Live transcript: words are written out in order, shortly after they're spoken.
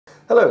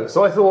Hello,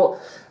 so I thought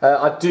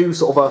I'd do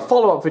sort of a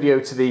follow-up video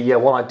to the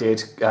one I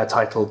did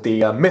titled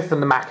The Myth and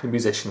the Mac and the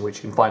Musician, which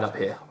you can find up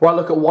here, where I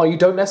look at why you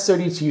don't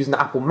necessarily need to use an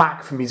Apple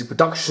Mac for music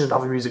production and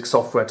other music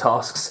software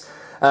tasks,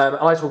 and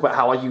I talk about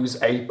how I use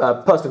a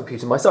personal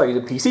computer myself, I use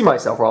a PC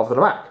myself rather than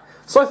a Mac.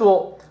 So I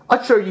thought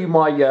I'd show you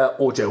my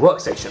audio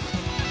workstation.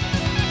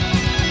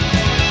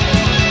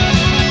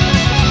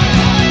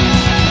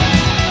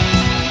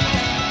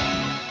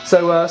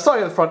 So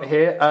starting at the front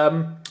here,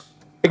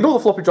 ignore the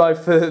floppy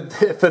drive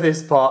for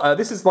this part.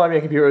 This is my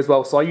main computer as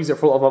well, so I use it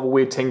for a lot of other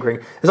weird tinkering.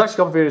 There's actually a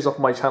couple of videos up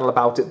on my channel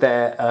about it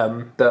there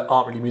that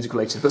aren't really music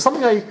related, but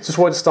something I just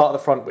wanted to start at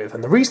the front with,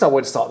 and the reason I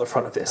wanted to start at the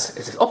front of this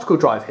is this optical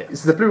drive here. This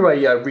is the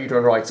Blu-ray reader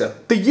and writer.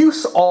 The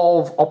use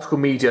of optical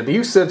media, the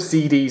use of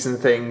CDs and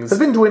things, has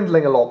been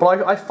dwindling a lot,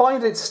 but I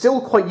find it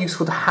still quite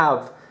useful to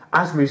have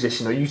as a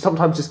musician. You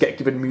sometimes just get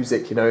given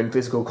music, you know, in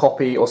physical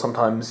copy, or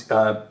sometimes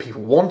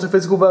people want a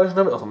physical version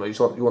of it, or sometimes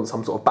you want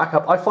some sort of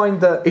backup. I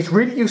find that it's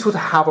really useful to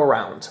have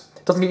around.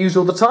 It doesn't get used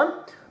all the time,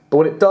 but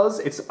when it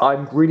does,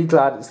 I'm really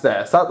glad it's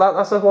there. So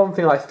that's the one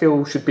thing I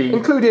feel should be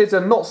included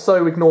and not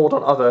so ignored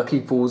on other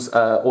people's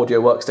audio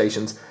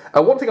workstations.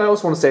 One thing I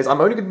also want to say is I'm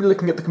only going to be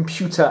looking at the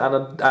computer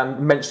and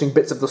mentioning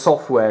bits of the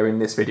software in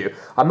this video.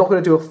 I'm not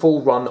going to do a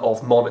full run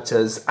of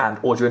monitors and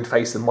audio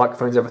interface and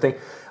microphones and everything,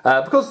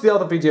 because the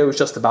other video is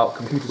just about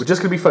computers. We're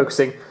just going to be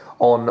focusing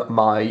on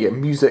my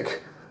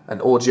music and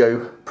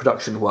audio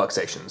production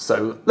workstation.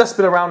 So let's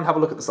spin around and have a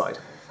look at the side.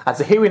 And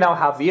so here we now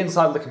have the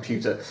inside of the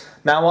computer.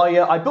 Now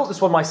I built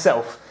this one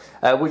myself,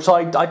 which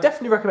I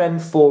definitely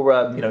recommend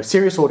for you know,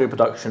 serious audio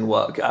production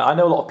work. I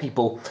know a lot of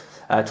people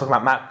talking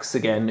about Macs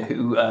again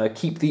who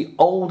keep the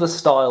older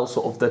style,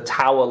 sort of the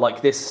tower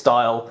like this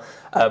style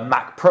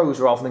Mac Pros,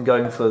 rather than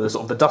going for the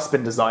sort of the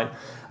dustbin design.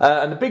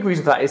 And the big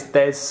reason for that is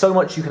there's so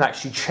much you can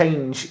actually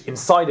change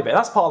inside of it.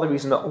 That's part of the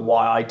reason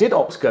why I did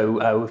opt to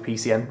go with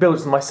PC and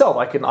build it myself.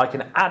 I can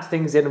add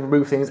things in and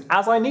remove things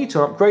as I need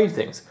to and upgrade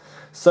things.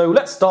 So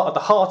let's start at the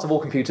heart of all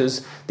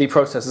computers, the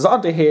processors.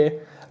 Under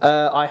here,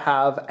 I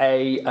have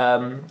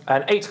an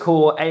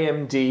 8-core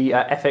AMD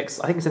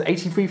FX, I think it's an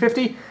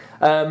 8350.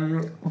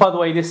 By the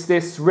way,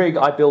 this rig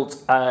I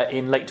built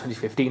in late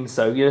 2015,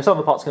 so you know, some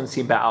of the parts are going to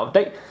seem a bit out of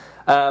date.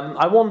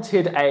 I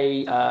wanted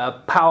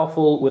a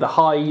powerful, with a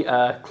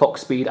high clock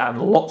speed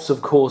and lots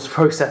of cores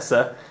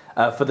processor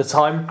for the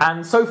time,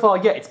 and so far,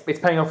 yeah, it's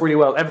paying off really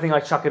well. Everything I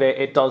chuck at it,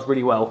 it does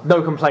really well.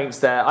 No complaints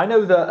there. I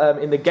know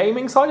that in the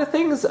gaming side of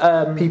things,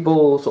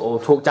 people sort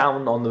of talk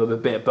down on them a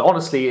bit, but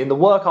honestly, in the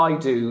work I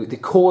do, the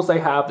cores they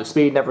have, the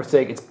speed and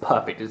everything, it's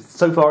perfect.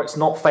 So far, it's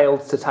not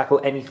failed to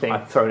tackle anything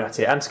I've thrown at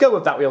it. And to go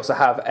with that, we also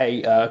have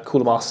a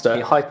Cooler Master,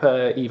 a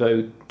Hyper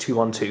Evo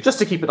 212, just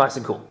to keep it nice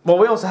and cool. What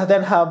we also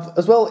then have,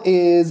 as well,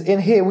 is in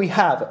here we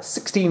have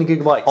 16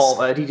 gigabytes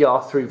of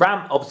DDR3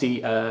 RAM.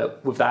 Obviously,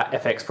 with that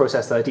FX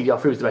processor,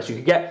 DDR3 is the best you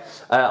could get.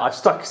 I've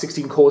stuck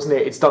 16 cores in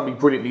it. It's done me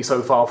brilliantly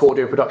so far for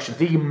audio production.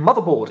 The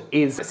motherboard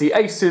is the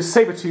Asus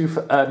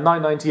Sabertooth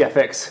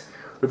 990FX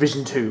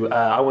Revision 2.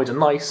 I wanted a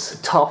nice,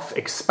 tough,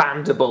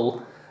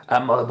 expandable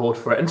motherboard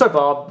for it, and so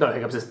far, no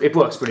hiccups, it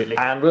works brilliantly.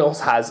 And what it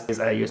also has is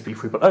a USB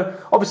 3.0.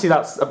 Obviously,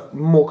 that's a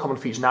more common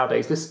feature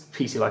nowadays. This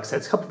PC, like I said,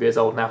 is a couple of years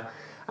old now,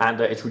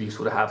 and it's really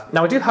useful to have.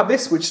 Now, I do have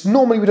this, which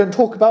normally we don't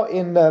talk about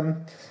in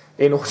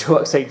audio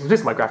workstations. This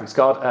is my graphics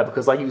card,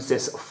 because I use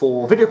this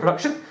for video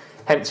production.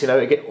 Hence, you know,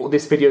 again,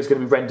 this video is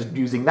going to be rendered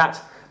using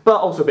that, but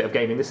also a bit of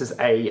gaming. This is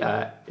an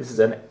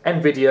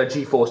NVIDIA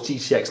GeForce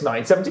GTX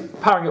 970.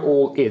 Powering it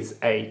all is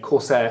a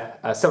Corsair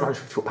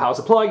 750-watt power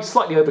supply.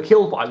 Slightly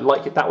overkill, but I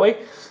like it that way.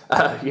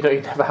 You know,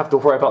 you never have to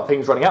worry about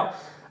things running out.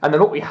 And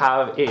then what we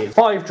have is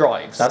 5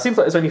 drives. Now, it seems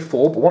like there's only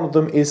 4, but one of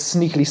them is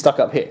sneakily stuck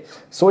up here.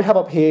 So we have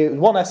up here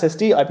one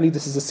SSD. I believe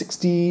this is a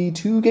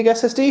 62 gig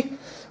SSD.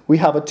 We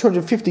have a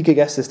 250 gig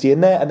SSD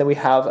in there, and then we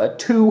have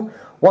 2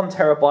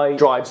 1TB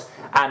drives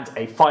and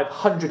a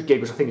 500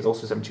 gig, which I think is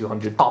also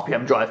 7200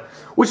 RPM drive,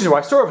 which is where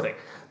I store everything.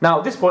 Now,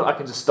 at this point, I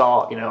can just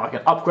start, you know, I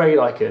can upgrade,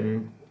 I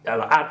can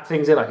add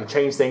things in, I can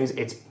change things.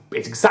 It's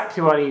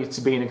exactly where I need it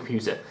to be in a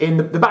computer. In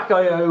the back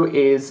I/O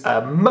is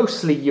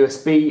mostly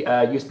USB,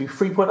 USB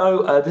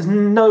 3.0. There's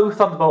no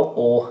Thunderbolt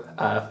or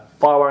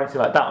Firewire or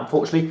anything like that,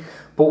 unfortunately.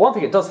 But one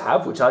thing it does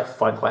have, which I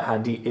find quite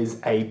handy,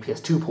 is a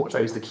PS2 port, which I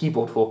use the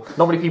keyboard for.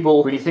 Not many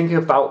people really think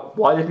about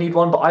why they'd need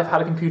one, but I've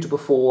had a computer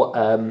before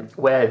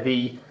where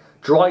the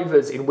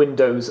drivers in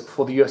Windows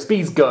for the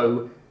USBs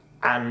go,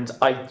 and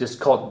I just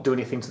can't do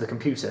anything to the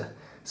computer.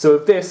 So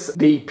with this,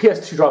 the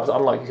PS2 drivers are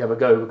unlikely to ever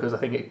go, because I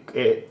think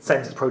it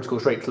sends its protocol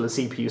straight to the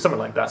CPU, something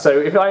like that. So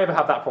if I ever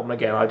have that problem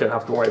again, I don't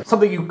have to worry.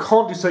 Something you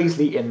can't do so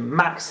easily in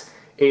Macs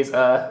is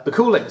the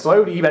cooling. So I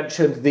already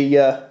mentioned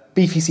the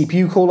beefy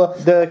CPU cooler.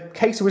 The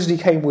case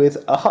originally came with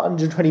a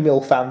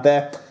 120mm fan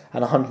there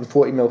and a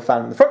 140mm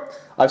fan in the front.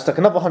 I've stuck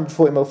another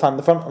 140mm fan in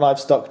the front, and I've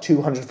stuck 2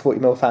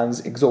 140mm fans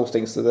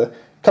exhausting. So the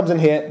comes in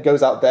here,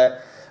 goes out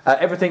there.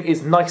 Everything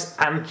is nice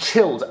and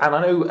chilled, and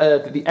I know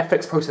that the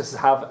FX processors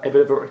have a bit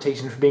of a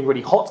reputation for being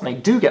really hot, and they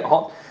do get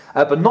hot,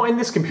 but not in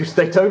this computer.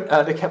 They don't.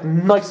 They're kept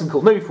nice and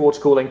cool. No need for water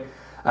cooling.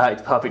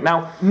 It's perfect.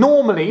 Now,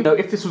 normally, you know,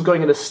 if this was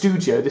going in a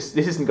studio, this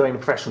isn't going in a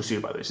professional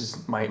studio, by the way, this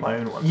is my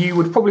own one. You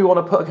would probably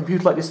want to put a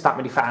computer like this, that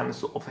many fans,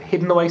 sort of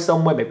hidden away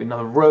somewhere, maybe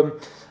another room.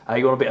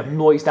 You want a bit of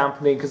noise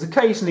dampening, because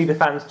occasionally the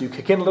fans do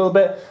kick in a little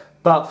bit,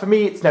 but for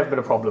me, it's never been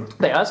a problem.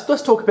 Now,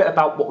 let's talk a bit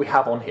about what we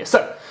have on here.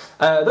 So,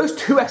 those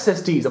two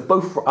SSDs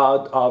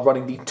are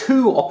running the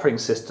two operating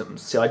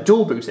systems. So I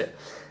dual boot it.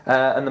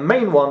 And the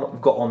main one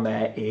I've got on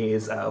there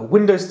is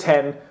Windows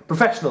 10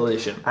 Professional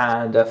Edition,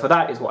 and for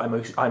that is what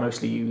I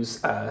mostly use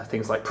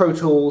things like Pro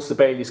Tools,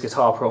 Sibelius,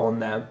 Guitar Pro on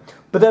there.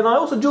 But then I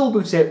also dual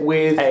boot it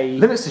with a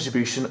Linux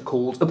distribution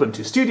called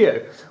Ubuntu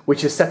Studio,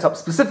 which is set up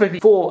specifically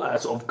for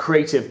sort of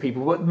creative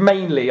people, but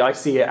mainly I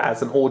see it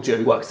as an audio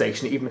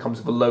workstation. It even comes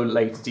with a low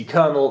latency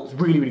kernel. It's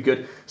really, really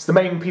good. So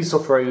the main piece of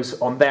software I use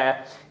on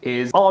there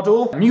is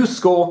Ardor,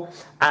 MuseScore,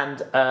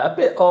 and a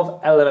bit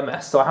of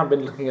LMMS, so I haven't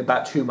been looking at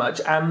that too much,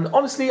 and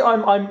honestly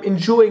I'm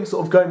enjoying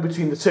sort of going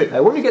between the two.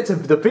 When we get to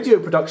the video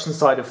production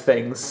side of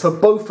things, for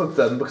both of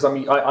them, because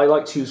I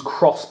like to use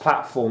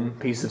cross-platform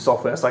pieces of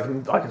software, so I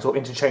can sort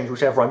of interchange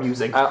whichever I'm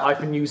using. I've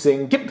been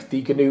using GIMP,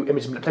 the GNU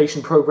image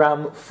manipulation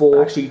program,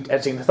 for actually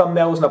editing the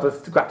thumbnails and other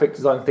graphic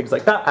design and things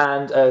like that,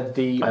 and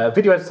the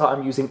video editor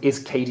I'm using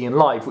is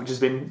Kdenlive, which has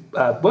been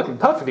working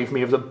perfectly for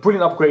me. It was a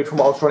brilliant upgrade from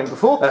what I was running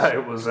before.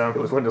 It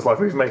was Windows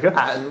Live Movie Maker,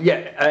 and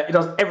yeah, it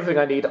does everything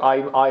I need.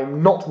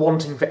 I'm not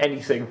wanting for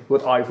anything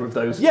with either of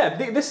those. Yeah,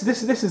 this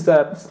is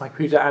my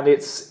computer, and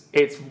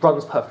it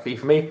runs perfectly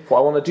for me. What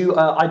I want to do,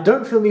 I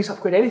don't feel the need to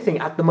upgrade anything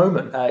at the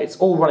moment. It's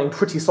all running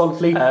pretty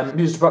solidly.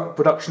 Music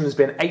production has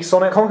been ace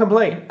on it. Can't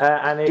complain.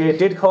 And it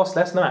did cost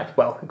less than a Mac.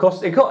 Well, it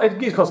cost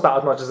about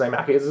as much as a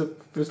Mac. It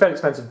was fairly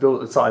expensive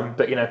build at the time,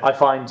 but you know, I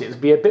find it to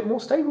be a bit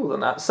more stable than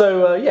that.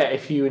 So yeah,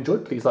 if you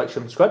enjoyed, please like,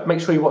 share, and subscribe. Make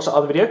sure you watch that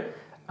other video,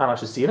 and I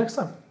shall see you next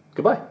time.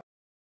 Goodbye.